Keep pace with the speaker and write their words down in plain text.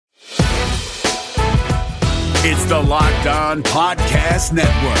It's the Locked On Podcast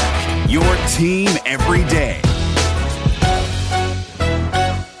Network, your team every day.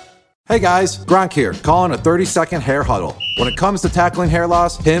 Hey guys, Gronk here, calling a 30-second hair huddle. When it comes to tackling hair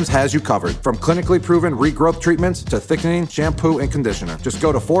loss, Hims has you covered. From clinically proven regrowth treatments to thickening, shampoo, and conditioner. Just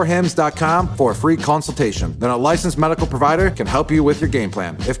go to 4hims.com for a free consultation. Then a licensed medical provider can help you with your game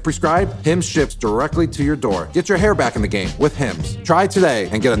plan. If prescribed, Hims ships directly to your door. Get your hair back in the game with Hims. Try today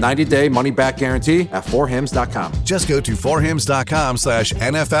and get a 90-day money-back guarantee at 4hims.com. Just go to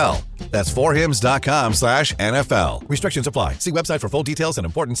 4hims.com/NFL. That's 4hims.com/NFL. Restrictions apply. See website for full details and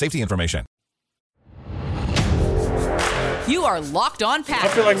important safety information. You are Locked On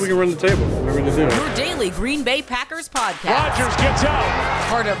Packers. I feel like we can run the table. We're going to do it. Your daily Green Bay Packers podcast. Rodgers gets out.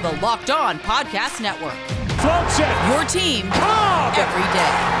 Part of the Locked On Podcast Network. Floats it. Your team every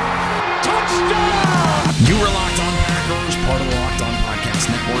day. Touchdown! You are Locked On Packers, part of the Locked On Podcast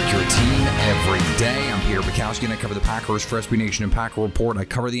Network, your team every day. I'm Peter Bukowski, and I cover the Packers for SB Nation and Packer Report. I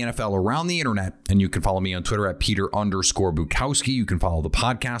cover the NFL around the internet, and you can follow me on Twitter at Peter_Bukowski. You can follow the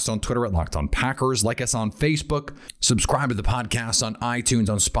podcast on Twitter at Locked On Packers. Like us on Facebook. Subscribe to the podcast on iTunes,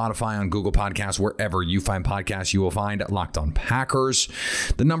 on Spotify, on Google Podcasts, wherever you find podcasts, you will find Locked On Packers,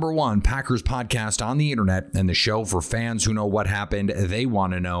 the number one Packers podcast on the internet, and the show for fans who know what happened. They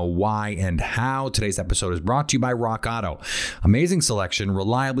want to know why and how. Today's episode is brought to you by Rock Auto. Amazing selection,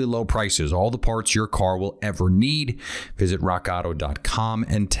 reliably low prices, all the parts your car will ever need. Visit rockauto.com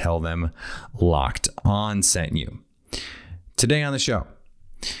and tell them Locked On sent you. Today on the show,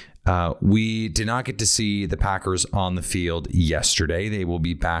 we did not get to see the Packers on the field yesterday. They will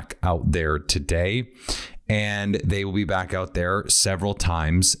be back out there today, and they will be back out there several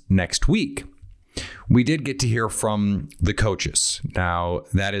times next week. We did get to hear from the coaches. Now,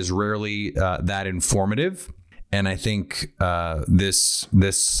 that is rarely that informative. And I think this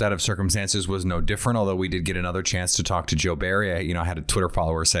set of circumstances was no different, although we did get another chance to talk to Joe Barry. I had a Twitter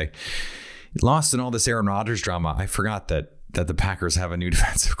follower say, lost in all this Aaron Rodgers drama, I forgot that the Packers have a new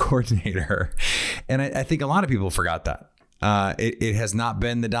defensive coordinator. And I think a lot of people forgot that. It has not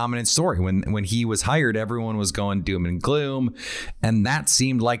been the dominant story. When he was hired, everyone was going doom and gloom. And that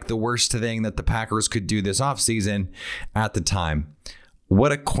seemed like the worst thing that the Packers could do this offseason at the time.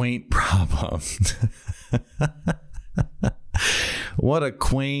 What a quaint problem. What a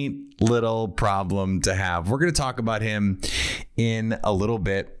quaint little problem to have. We're going to talk about him in a little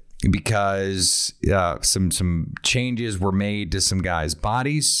bit because some changes were made to some guys'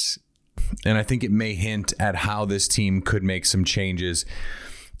 bodies. And I think it may hint at how this team could make some changes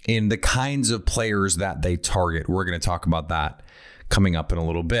in the kinds of players that they target. We're going to talk about that coming up in a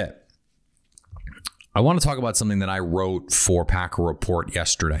little bit. I want to talk about something that I wrote for Packer Report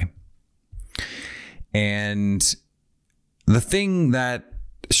yesterday. And the thing that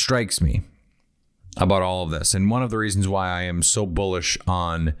strikes me about all of this, and one of the reasons why I am so bullish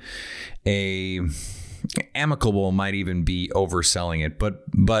on amicable might even be overselling it,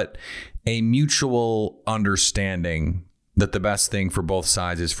 but a mutual understanding that the best thing for both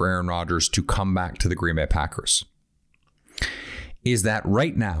sides is for Aaron Rodgers to come back to the Green Bay Packers, is that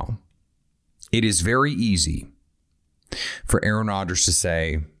right now, it is very easy for Aaron Rodgers to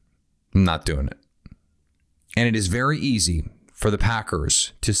say, I'm not doing it. And it is very easy for the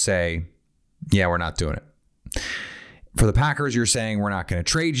Packers to say, yeah, we're not doing it. For the Packers, you're saying we're not going to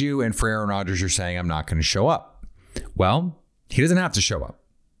trade you. And for Aaron Rodgers, you're saying I'm not going to show up. Well, he doesn't have to show up.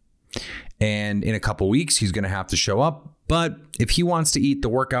 And in a couple weeks, he's going to have to show up. But if he wants to eat the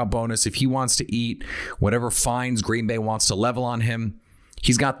workout bonus, if he wants to eat whatever fines Green Bay wants to level on him,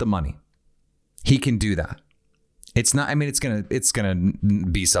 he's got the money. He can do that. It's not, it's going to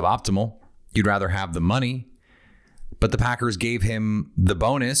be suboptimal. You'd rather have the money. But the Packers gave him the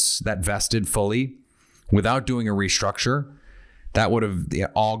bonus that vested fully without doing a restructure. That would have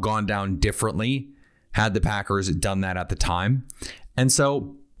all gone down differently had the Packers done that at the time. And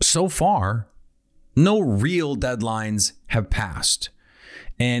so far, no real deadlines have passed.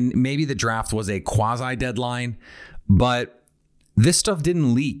 And maybe the draft was a quasi deadline, but this stuff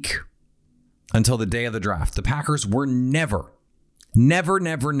didn't leak until the day of the draft. The Packers were never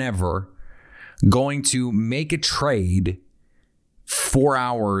going to make a trade 4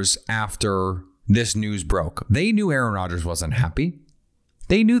 hours after this news broke. They knew Aaron Rodgers wasn't happy.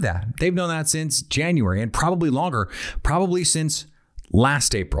 They knew that. They've known that since January and probably longer, probably since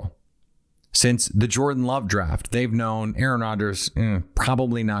last April, since the Jordan Love draft. They've known Aaron Rodgers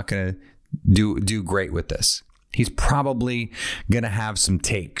probably not going to do great with this. He's probably going to have some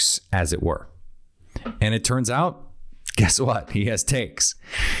takes, as it were. And it turns out, guess what? He has takes,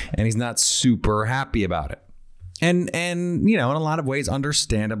 and he's not super happy about it. And in a lot of ways,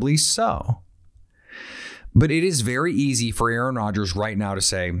 understandably so. But it is very easy for Aaron Rodgers right now to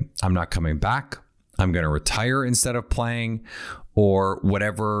say, I'm not coming back. I'm going to retire instead of playing, or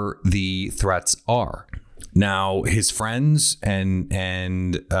whatever the threats are. Now, his friends and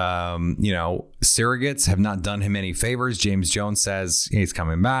surrogates have not done him any favors. James Jones says he's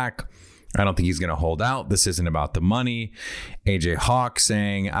coming back. I don't think he's going to hold out. This isn't about the money. AJ Hawk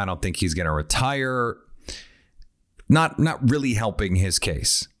saying, I don't think he's going to retire. Not really helping his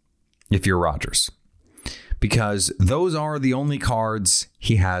case if you're Rodgers, because those are the only cards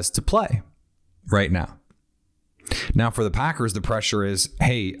he has to play right now. Now, for the Packers, the pressure is,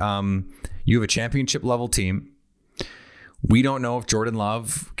 hey, you have a championship level team. We don't know if Jordan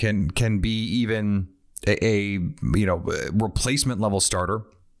Love can be even a replacement level starter.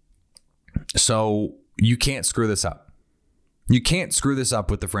 So you can't screw this up. You can't screw this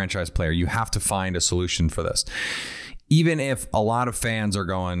up with the franchise player. You have to find a solution for this. Even if a lot of fans are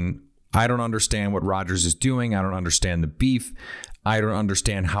going, I don't understand what Rodgers is doing. I don't understand the beef. I don't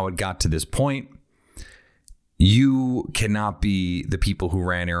understand how it got to this point. You cannot be the people who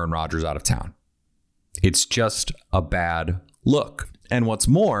ran Aaron Rodgers out of town. It's just a bad look. And what's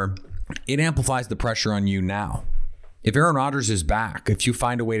more, it amplifies the pressure on you now. If Aaron Rodgers is back, if you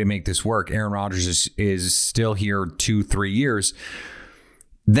find a way to make this work, Aaron Rodgers is still here 2-3 years,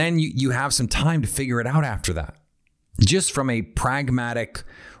 then you have some time to figure it out after that. Just from a pragmatic,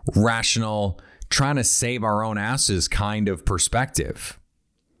 rational, trying to save our own asses kind of perspective,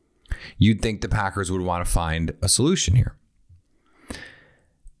 you'd think the Packers would want to find a solution here.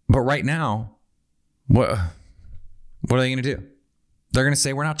 But right now, what are they going to do? They're going to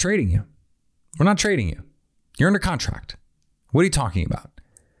say, we're not trading you. We're not trading you. You're under contract. What are you talking about?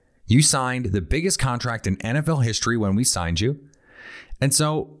 You signed the biggest contract in NFL history when we signed you. And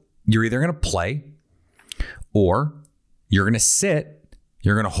so you're either going to play or you're going to sit.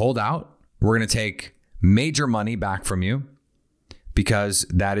 You're going to hold out. We're going to take major money back from you, because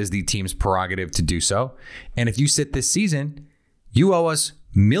that is the team's prerogative to do so. And if you sit this season, you owe us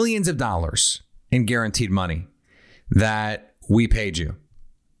millions of dollars in guaranteed money that we paid you.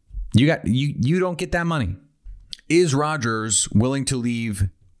 You don't get that money. Is Rodgers willing to leave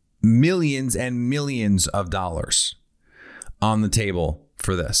millions and millions of dollars on the table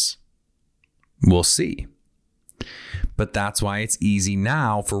for this? We'll see. But that's why it's easy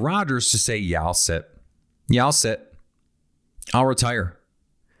now for Rodgers to say, yeah, I'll sit. Yeah, I'll sit. I'll retire.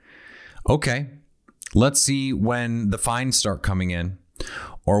 Okay, let's see when the fines start coming in,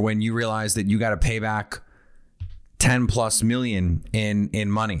 or when you realize that you got to pay back 10 plus million in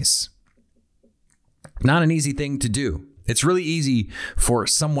monies. Not an easy thing to do. It's really easy for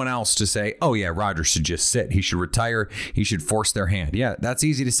someone else to say, oh yeah, Rodgers should just sit. He should retire. He should force their hand. Yeah, that's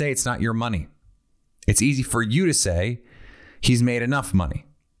easy to say. It's not your money. It's easy for you to say he's made enough money.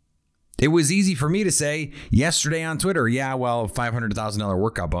 It was easy for me to say yesterday on Twitter, yeah, well, $500,000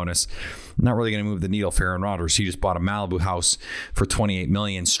 workout bonus, not really going to move the needle for Aaron Rodgers. He just bought a Malibu house for $28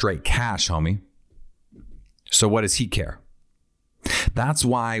 million straight cash, homie. So what does he care? That's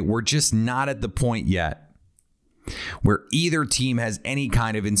why we're just not at the point yet where either team has any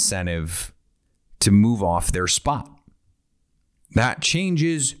kind of incentive to move off their spot. That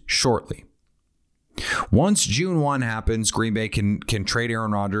changes shortly. Once June 1 happens, Green Bay can trade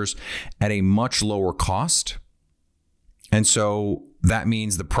Aaron Rodgers at a much lower cost. And so that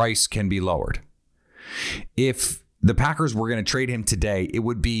means the price can be lowered. If the Packers were going to trade him today, it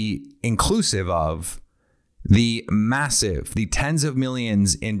would be inclusive of the tens of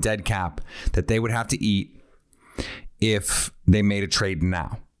millions in dead cap that they would have to eat if they made a trade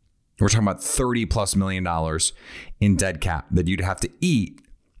now. We're talking about $30+ million in dead cap that you'd have to eat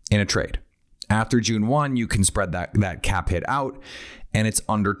in a trade. After June 1, you can spread that cap hit out, and it's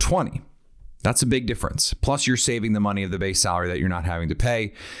under 20. That's a big difference. Plus, you're saving the money of the base salary that you're not having to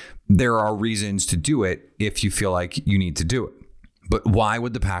pay. There are reasons to do it if you feel like you need to do it. But why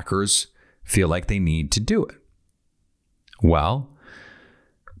would the Packers feel like they need to do it? Well,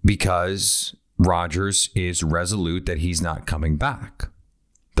 because Rodgers is resolute that he's not coming back.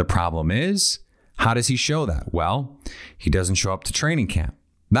 The problem is, how does he show that? Well, he doesn't show up to training camp.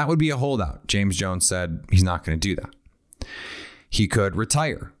 That would be a holdout. James Jones said he's not going to do that. He could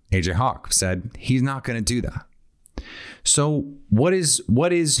retire. AJ Hawk said he's not going to do that. So what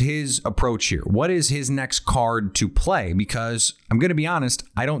is his approach here? What is his next card to play? Because I'm going to be honest,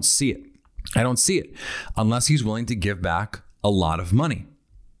 I don't see it. I don't see it unless he's willing to give back a lot of money.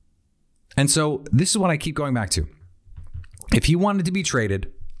 And so this is what I keep going back to. If he wanted to be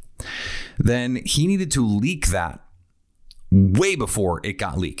traded, then he needed to leak that way before it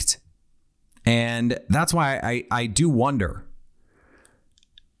got leaked. And that's why I do wonder,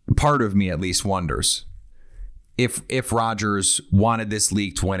 part of me at least wonders, if Rodgers wanted this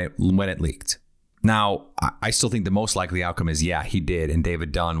leaked when it leaked. Now, I still think the most likely outcome is, yeah, he did. And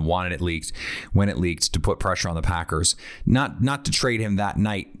David Dunn wanted it leaked when it leaked to put pressure on the Packers. Not to trade him that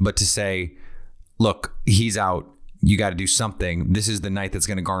night, but to say, look, he's out. You got to do something. This is the night that's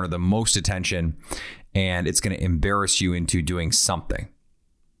going to garner the most attention, and it's going to embarrass you into doing something.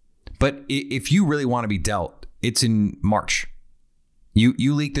 But if you really want to be dealt, it's in March.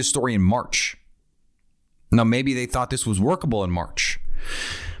 You leaked this story in March. Now, maybe they thought this was workable in March.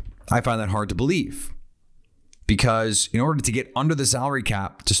 I find that hard to believe, because in order to get under the salary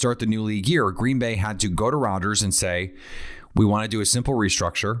cap to start the new league year, Green Bay had to go to Rodgers and say, we want to do a simple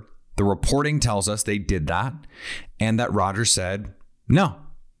restructure. The reporting tells us they did that, and that Rodgers said, no,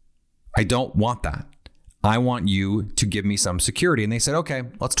 I don't want that. I want you to give me some security. And they said, okay,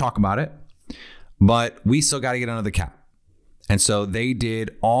 let's talk about it, but we still got to get under the cap. And so they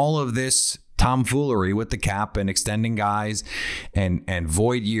did all of this tomfoolery with the cap and extending guys and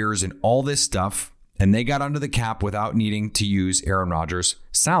void years and all this stuff. And they got under the cap without needing to use Aaron Rodgers'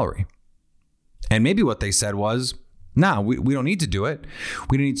 salary. And maybe what they said was, no, we don't need to do it.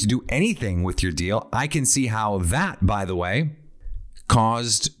 We don't need to do anything with your deal. I can see how that, by the way,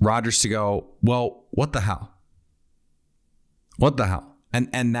 caused Rodgers to go, well, what the hell? What the hell?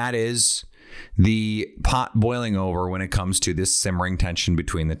 And that is the pot boiling over when it comes to this simmering tension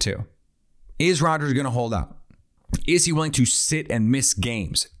between the two. Is Rodgers going to hold out? Is he willing to sit and miss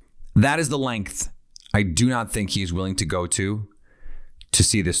games? That is the length I do not think he is willing to go to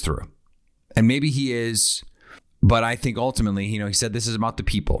see this through. And maybe he is, but I think ultimately, he said this is about the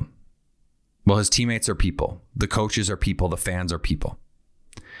people. Well, his teammates are people. The coaches are people. The fans are people.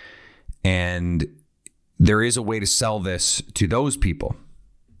 And there is a way to sell this to those people.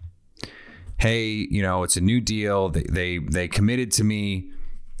 Hey, it's a new deal. They committed to me.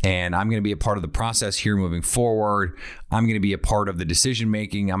 And I'm going to be a part of the process here moving forward. I'm going to be a part of the decision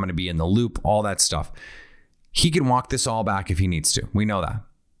making. I'm going to be in the loop, all that stuff. He can walk this all back if he needs to. We know that.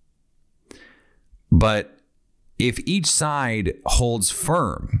 But if each side holds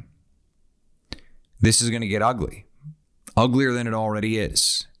firm, this is going to get ugly. Uglier than it already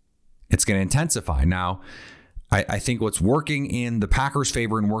is. It's going to intensify. Now, I think what's working in the Packers'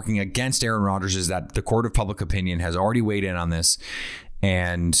 favor and working against Aaron Rodgers is that the court of public opinion has already weighed in on this.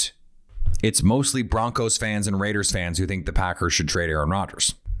 And it's mostly Broncos fans and Raiders fans who think the Packers should trade Aaron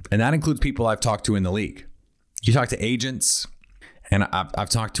Rodgers. And that includes people I've talked to in the league. You talk to agents, and I've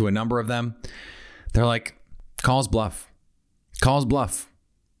talked to a number of them. They're like, call his bluff. Call his bluff.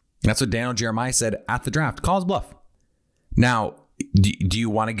 That's what Daniel Jeremiah said at the draft. Call his bluff. Now, do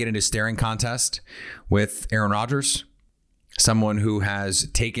you want to get into a staring contest with Aaron Rodgers? Someone who has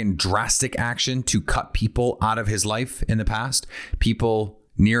taken drastic action to cut people out of his life in the past, people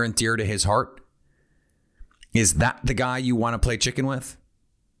near and dear to his heart. Is that the guy you want to play chicken with?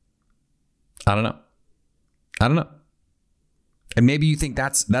 I don't know. And maybe you think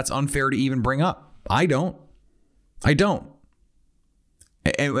that's unfair to even bring up. I don't.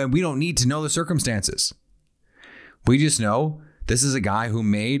 And we don't need to know the circumstances. We just know this is a guy who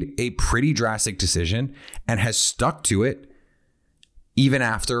made a pretty drastic decision and has stuck to it even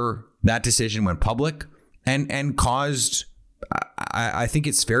after that decision went public and caused, I think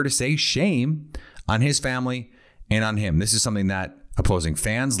it's fair to say, shame on his family and on him. This is something that opposing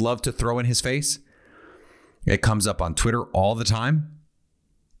fans love to throw in his face. It comes up on Twitter all the time.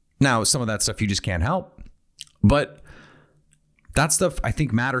 Now, some of that stuff you just can't help, but that stuff I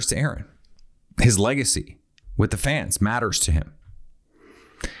think matters to Aaron. His legacy with the fans matters to him.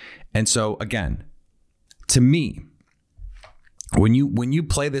 And so again, to me, when you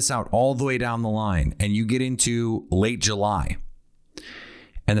play this out all the way down the line and you get into late July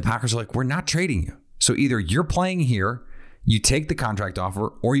and the Packers are like, we're not trading you. So either you're playing here, you take the contract offer,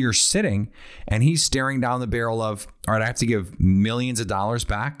 or you're sitting and he's staring down the barrel of, all right, I have to give millions of dollars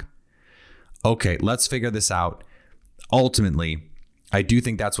back. Okay, let's figure this out. Ultimately, I do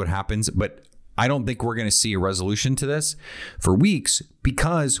think that's what happens, but I don't think we're going to see a resolution to this for weeks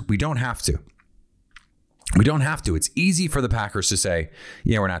because we don't have to. We don't have to. It's easy for the Packers to say,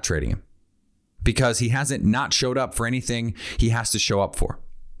 yeah, we're not trading him because he hasn't not showed up for anything he has to show up for.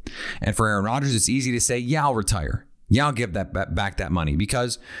 And for Aaron Rodgers, it's easy to say, yeah, I'll retire. Yeah, I'll give that back that money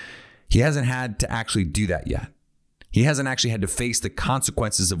because he hasn't had to actually do that yet. He hasn't actually had to face the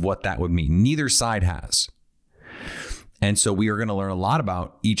consequences of what that would mean. Neither side has. And so we are going to learn a lot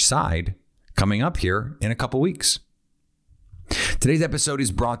about each side coming up here in a couple weeks. Today's episode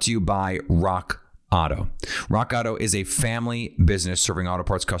is brought to you by Rock Auto. Rock Auto is a family business serving auto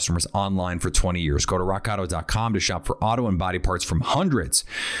parts customers online for 20 years. Go to rockauto.com to shop for auto and body parts from hundreds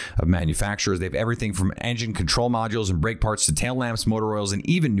of manufacturers. They have everything from engine control modules and brake parts to tail lamps, motor oils, and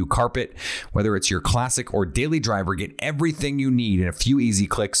even new carpet. Whether it's your classic or daily driver, get everything you need in a few easy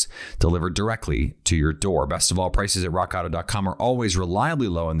clicks delivered directly to your door. Best of all, prices at rockauto.com are always reliably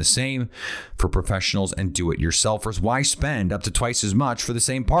low, and the same for professionals and do-it-yourselfers. Why spend up to twice as much for the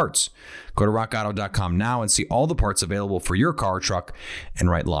same parts? Go to rockauto.com now and see all the parts available for your car or truck, and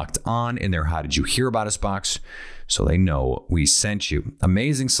write Locked On in their How Did You Hear About Us box so they know we sent you.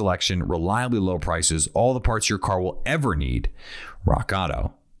 Amazing selection, reliably low prices, all the parts your car will ever need.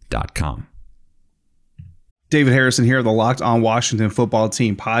 rockauto.com. David Harrison here, the Locked On Washington Football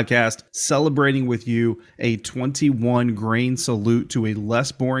Team podcast, celebrating with you a 21 grain salute to a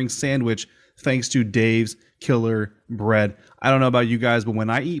less boring sandwich thanks to Dave's Killer Bread. I don't know about you guys, but when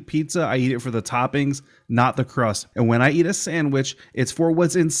I eat pizza, I eat it for the toppings, not the crust. And when I eat a sandwich, it's for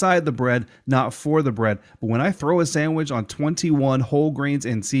what's inside the bread, not for the bread. But when I throw a sandwich on 21 whole grains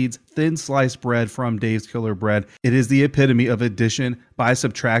and seeds, thin sliced bread from Dave's Killer Bread, it is the epitome of addition by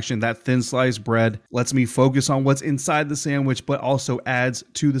subtraction. That thin sliced bread lets me focus on what's inside the sandwich, but also adds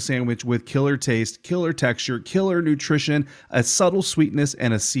to the sandwich with killer taste, killer texture, killer nutrition, a subtle sweetness,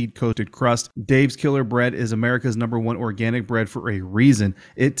 and a seed-coated crust. Dave's Killer Bread is America's #1 organic bread for a reason.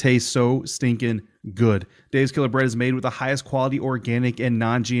 It tastes so stinking good. Dave's Killer Bread is made with the highest quality organic and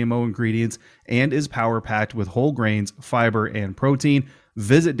non-GMO ingredients and is power-packed with whole grains, fiber, and protein.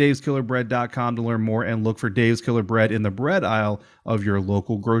 Visit daveskillerbread.com to learn more and look for Dave's Killer Bread in the bread aisle of your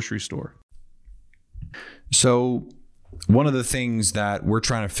local grocery store. So one of the things that we're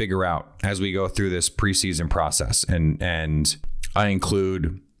trying to figure out as we go through this preseason process, and I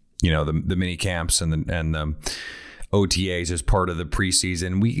include, the mini camps and the OTAs as part of the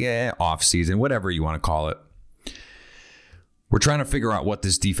preseason, off season, whatever you want to call it. We're trying to figure out what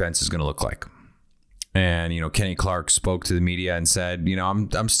this defense is going to look like. And, Kenny Clark spoke to the media and said,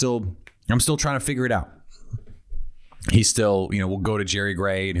 I'm still trying to figure it out. He still, we'll go to Jerry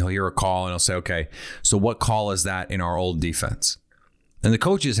Gray and he'll hear a call and he'll say, okay, so what call is that in our old defense? And the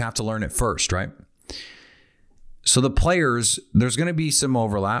coaches have to learn it first, right? So the players, there's going to be some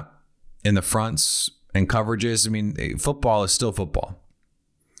overlap in the fronts and coverages. I mean, football is still football.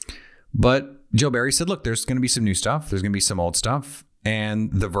 But Joe Barry said, look, there's going to be some new stuff. There's going to be some old stuff.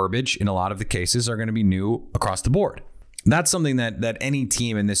 And the verbiage in a lot of the cases are going to be new across the board. That's something that any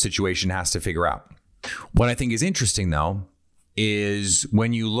team in this situation has to figure out. What I think is interesting, though, is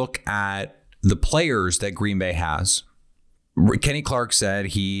when you look at the players that Green Bay has, Kenny Clark said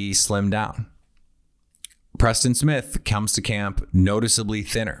he slimmed down. Preston Smith comes to camp noticeably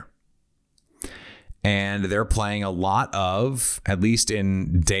thinner. And they're playing a lot of, at least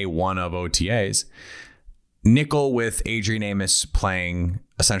in day one of OTAs, nickel with Adrian Amos playing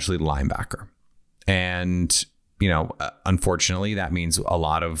essentially linebacker. And, unfortunately, that means a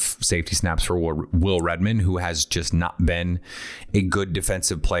lot of safety snaps for Will Redmond, who has just not been a good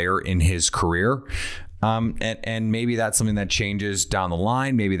defensive player in his career. And maybe that's something that changes down the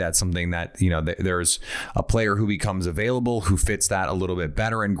line. Maybe that's something that, there's a player who becomes available who fits that a little bit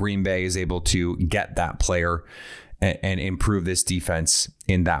better, and Green Bay is able to get that player and improve this defense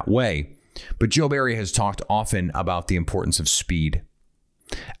in that way. But Joe Barry has talked often about the importance of speed,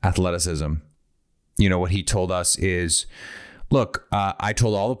 athleticism. What he told us is, look, I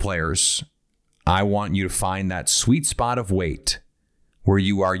told all the players, I want you to find that sweet spot of weight where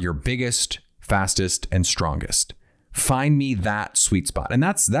you are your biggest, fastest, and strongest. Find me that sweet spot. And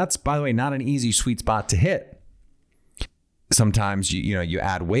that's by the way, not an easy sweet spot to hit. Sometimes you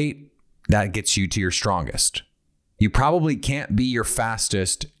add weight, that gets you to your strongest. You probably can't be your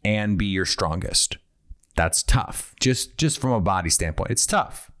fastest and be your strongest. That's tough. Just from a body standpoint, it's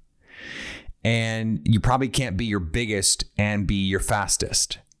tough. And you probably can't be your biggest and be your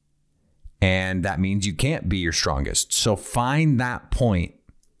fastest. And that means you can't be your strongest. So find that point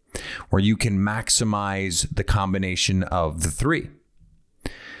where you can maximize the combination of the three.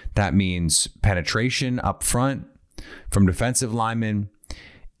 That means penetration up front from defensive linemen.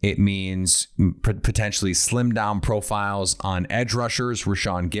 It means potentially slim down profiles on edge rushers.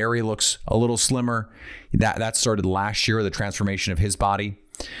 Rashawn Gary looks a little slimmer. That started last year, the transformation of his body.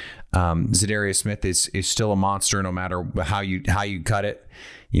 Zadarius Smith is still a monster no matter how you cut it.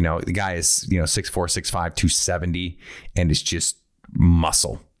 The guy is 6'4", 6'5", 270, and is just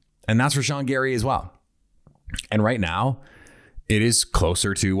muscle. And that's Rashawn Gary as well. And right now, it is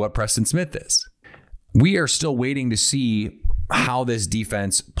closer to what Preston Smith is. We are still waiting to see how this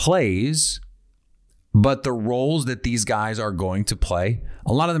defense plays But the roles that these guys are going to play,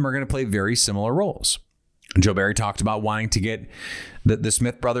 a lot of them are going to play very similar roles. Joe Barry talked about wanting to get the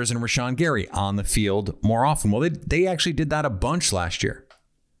Smith brothers and Rashawn Gary on the field more often. Well, they actually did that a bunch last year.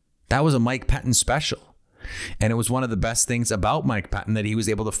 That was a Mike Pettin special. And it was one of the best things about Mike Pettin that he was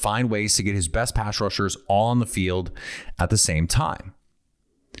able to find ways to get his best pass rushers all on the field at the same time.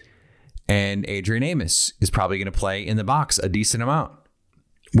 And Adrian Amos is probably going to play in the box a decent amount.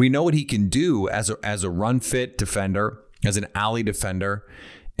 We know what he can do as a run fit defender, as an alley defender,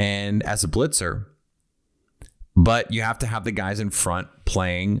 and as a blitzer. But you have to have the guys in front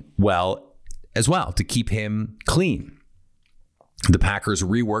playing well as well to keep him clean. The Packers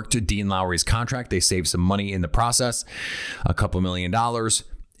reworked Dean Lowry's contract. They saved some money in the process, a couple $1 million.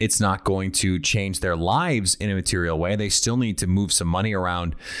 It's not going to change their lives in a material way. They still need to move some money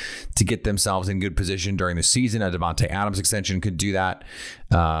around to get themselves in good position during the season. A Devontae Adams extension could do that.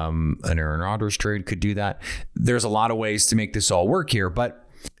 An Aaron Rodgers trade could do that. There's a lot of ways to make this all work here. But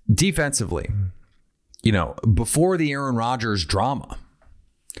defensively, before the Aaron Rodgers drama,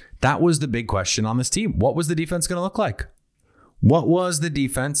 that was the big question on this team. What was the defense going to look like? What was the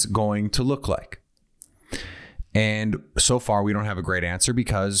defense going to look like? And so far, we don't have a great answer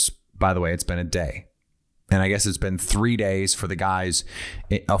because, by the way, it's been a day. And I guess it's been 3 days for the guys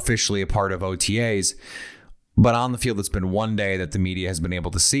officially a part of OTAs. But on the field, it's been 1 day that the media has been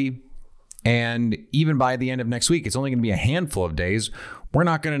able to see. And even by the end of next week, it's only going to be a handful of days. We're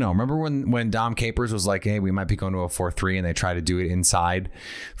not going to know. Remember when Dom Capers was like, hey, we might be going to a 4-3, and they try to do it inside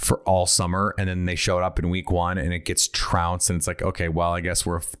for all summer. And then they showed up in week 1 and it gets trounced. And it's like, okay, well, I guess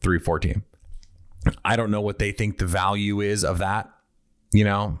we're a 3-4 team. I don't know what they think the value is of that.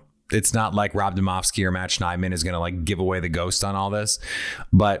 It's not like Rob Domofsky or Matt Schneidman is going to give away the ghost on all this.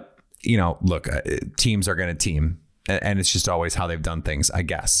 But, look, teams are going to team. And it's just always how they've done things, I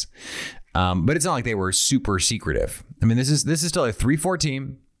guess. But it's not like they were super secretive. I mean, this is still a 3-4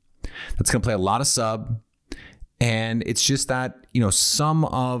 team that's going to play a lot of sub. And it's just that, some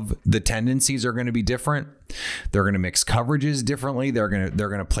of the tendencies are going to be different. They're going to mix coverages differently. They're going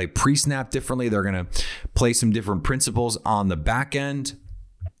to play pre-snap differently. They're going to play some different principles on the back end.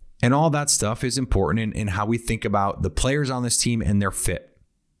 And all that stuff is important in how we think about the players on this team and their fit.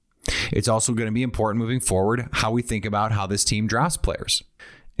 It's also going to be important moving forward how we think about how this team drafts players.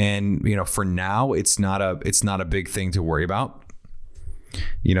 And, for now, it's not a big thing to worry about.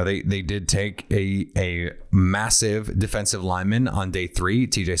 They did take a massive defensive lineman on day 3,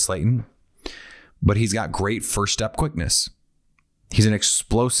 TJ Slayton, but he's got great first step quickness. He's an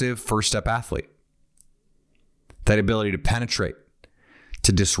explosive first step athlete. That ability to penetrate,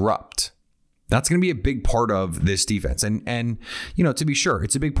 to disrupt. That's going to be a big part of this defense. And to be sure,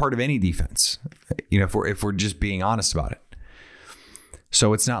 it's a big part of any defense, if we're just being honest about it.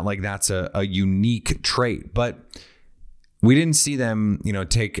 So it's not like that's a unique trait, but we didn't see them,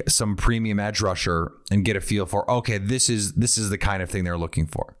 take some premium edge rusher and get a feel for, okay, this is the kind of thing they're looking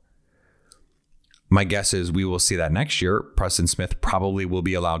for. My guess is we will see that next year. Preston Smith probably will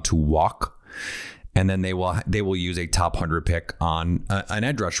be allowed to walk, and then they will use a top 100 pick on an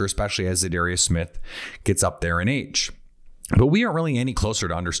edge rusher, especially as Zadarius Smith gets up there in age. But we aren't really any closer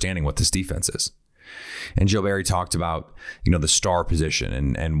to understanding what this defense is. And Joe Barry talked about, the star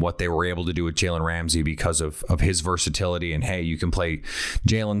position and what they were able to do with Jalen Ramsey because of his versatility. And hey, you can play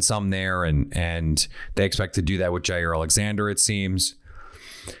Jalen some there, and they expect to do that with Jair Alexander, it seems.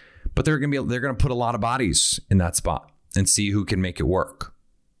 But they're going to put a lot of bodies in that spot and see who can make it work.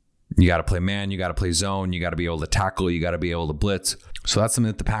 You got to play man, you got to play zone, you got to be able to tackle, you got to be able to blitz. So that's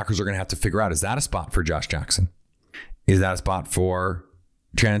something that the Packers are going to have to figure out. Is that a spot for Josh Jackson? Is that a spot for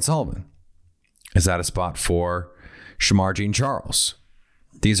Shannon Sullivan? Is that a spot for Shamar Jean-Charles?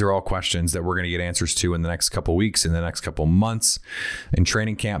 These are all questions that we're going to get answers to in the next couple weeks, in the next couple months. In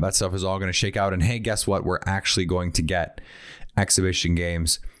training camp, that stuff is all going to shake out. And hey, guess what? We're actually going to get exhibition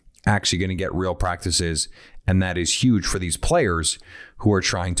games, actually going to get real practices. And that is huge for these players who are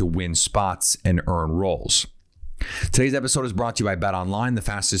trying to win spots and earn roles. Today's episode is brought to you by BetOnline, the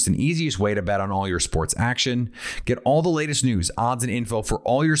fastest and easiest way to bet on all your sports action. Get all the latest news, odds, and info for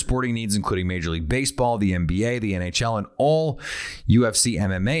all your sporting needs, including Major League Baseball, the NBA, the NHL, and all UFC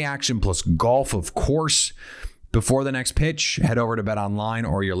MMA action, plus golf, of course. Before the next pitch, head over to BetOnline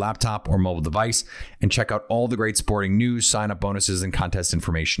or your laptop or mobile device and check out all the great sporting news, sign-up bonuses, and contest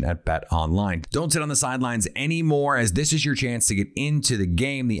information at BetOnline. Don't sit on the sidelines anymore, as this is your chance to get into the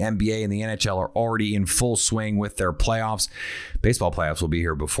game. The NBA and the NHL are already in full swing with their playoffs. Baseball playoffs will be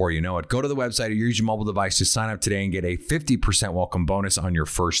here before you know it. Go to the website or use your mobile device to sign up today and get a 50% welcome bonus on your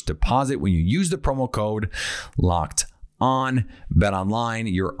first deposit when you use the promo code LOCKEDON. on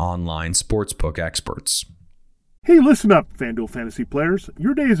BetOnline, your online sportsbook experts. Hey, listen up, FanDuel fantasy players.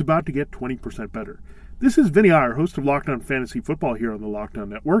 Your day is about to get 20% better. This is Vinny Iyer, host of Locked On Fantasy Football here on the Locked On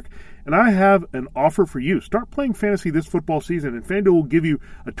Network, and I have an offer for you. Start playing fantasy this football season, and FanDuel will give you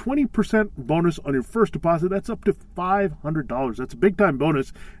a 20% bonus on your first deposit. That's up to $500. That's a big-time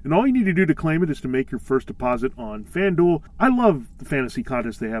bonus, and all you need to do to claim it is to make your first deposit on FanDuel. I love the fantasy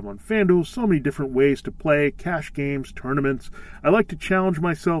contests they have on FanDuel. So many different ways to play, cash games, tournaments. I like to challenge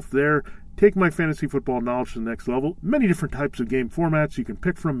myself there. Take my fantasy football knowledge to the next level. Many different types of game formats you can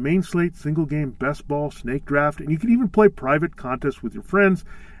pick from: main slate, single game, best ball, snake draft, and you can even play private contests with your friends.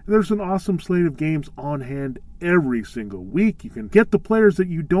 And there's an awesome slate of games on hand every single week. You can get the players that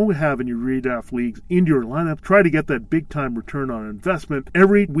you don't have in your redraft leagues into your lineup. Try to get that big-time return on investment.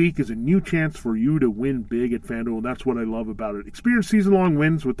 Every week is a new chance for you to win big at FanDuel, and that's what I love about it. Experience season-long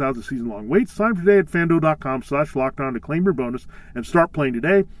wins without the season-long waits. Sign up today at FanDuel.com/LockedOn to claim your bonus and start playing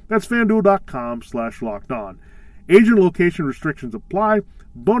today. That's FanDuel.com/LockedOn. Age and location restrictions apply.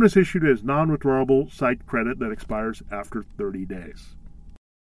 Bonus issued as non-withdrawable site credit that expires after 30 days.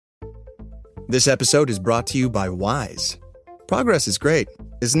 This episode is brought to you by Wise. Progress is great,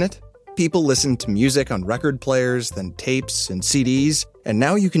 isn't it? People listen to music on record players, then tapes and CDs, and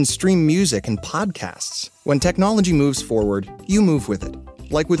now you can stream music and podcasts. When technology moves forward, you move with it.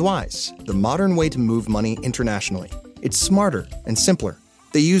 Like with Wise, the modern way to move money internationally. It's smarter and simpler.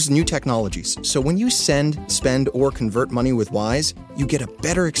 They use new technologies, so when you send, spend, or convert money with Wise, you get a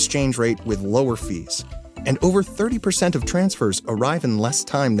better exchange rate with lower fees. And over 30% of transfers arrive in less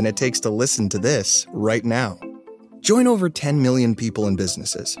time than it takes to listen to this right now. Join over 10 million people and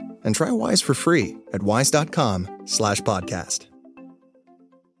businesses and try Wise for free at wise.com/podcast.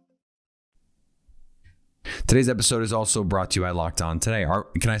 Today's episode is also brought to you by Locked On Today.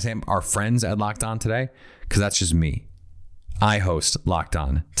 Can I say our friends at Locked On Today? Because that's just me. I host Locked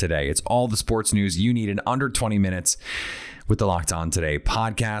On Today. It's all the sports news you need in under 20 minutes. With the Locked On Today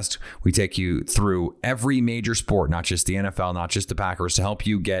podcast, we take you through every major sport, not just the NFL, not just the Packers, to help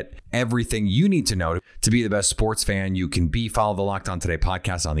you get everything you need to know to be the best sports fan you can be. Follow the Locked On Today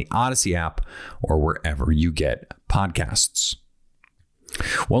podcast on the Odyssey app or wherever you get podcasts.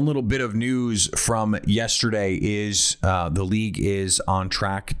 One little bit of news from yesterday is the league is on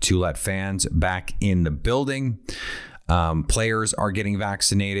track to let fans back in the building. Players are getting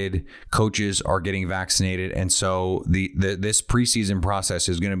vaccinated, coaches are getting vaccinated, and so this preseason process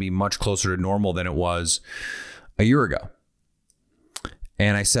is going to be much closer to normal than it was a year ago.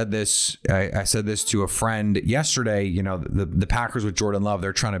 And I said this to a friend yesterday. You know, the Packers with Jordan Love,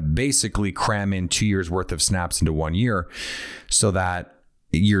 they're trying to basically cram in 2 years worth of snaps into 1 year, so that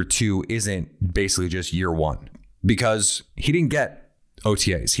year two isn't basically just year one, because he didn't get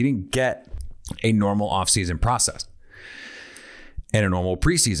OTAs, he didn't get a normal offseason process and a normal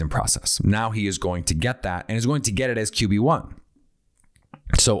preseason process. Now he is going to get that, and is going to get it as QB1.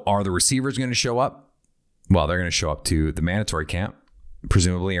 So are the receivers going to show up? Well, they're going to show up to the mandatory camp.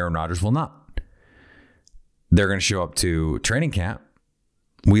 Presumably Aaron Rodgers will not. They're going to show up to training camp.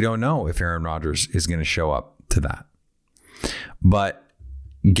 We don't know if Aaron Rodgers is going to show up to that. But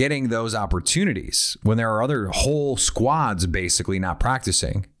getting those opportunities when there are other whole squads basically not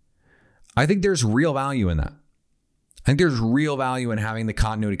practicing, I think there's real value in that. I think there's real value in having the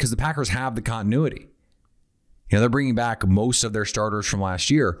continuity, because the Packers have the continuity. You know, they're bringing back most of their starters from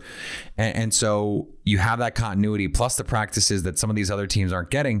last year. And so you have that continuity plus the practices that some of these other teams aren't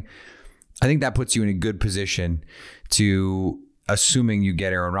getting. I think that puts you in a good position to, assuming you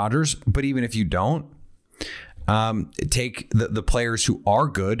get Aaron Rodgers, but even if you don't, take the players who are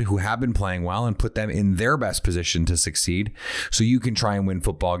good, who have been playing well, and put them in their best position to succeed, so you can try and win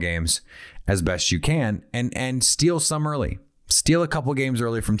football games as best you can, and steal some early. Steal a couple games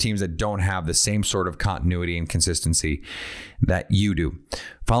early from teams that don't have the same sort of continuity and consistency that you do.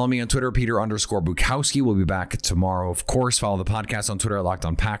 Follow me on Twitter, Peter_Bukowski. We'll be back tomorrow, of course. Follow the podcast on Twitter at Locked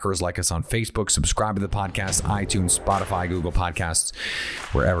On Packers. Like us on Facebook. Subscribe to the podcast, iTunes, Spotify, Google Podcasts.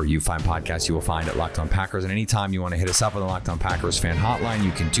 Wherever you find podcasts, you will find at Locked On Packers. And anytime you want to hit us up on the Locked On Packers fan hotline,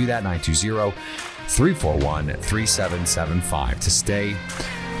 you can do that, 920-341-3775, to stay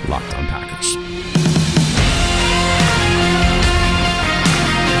Locked On Packers.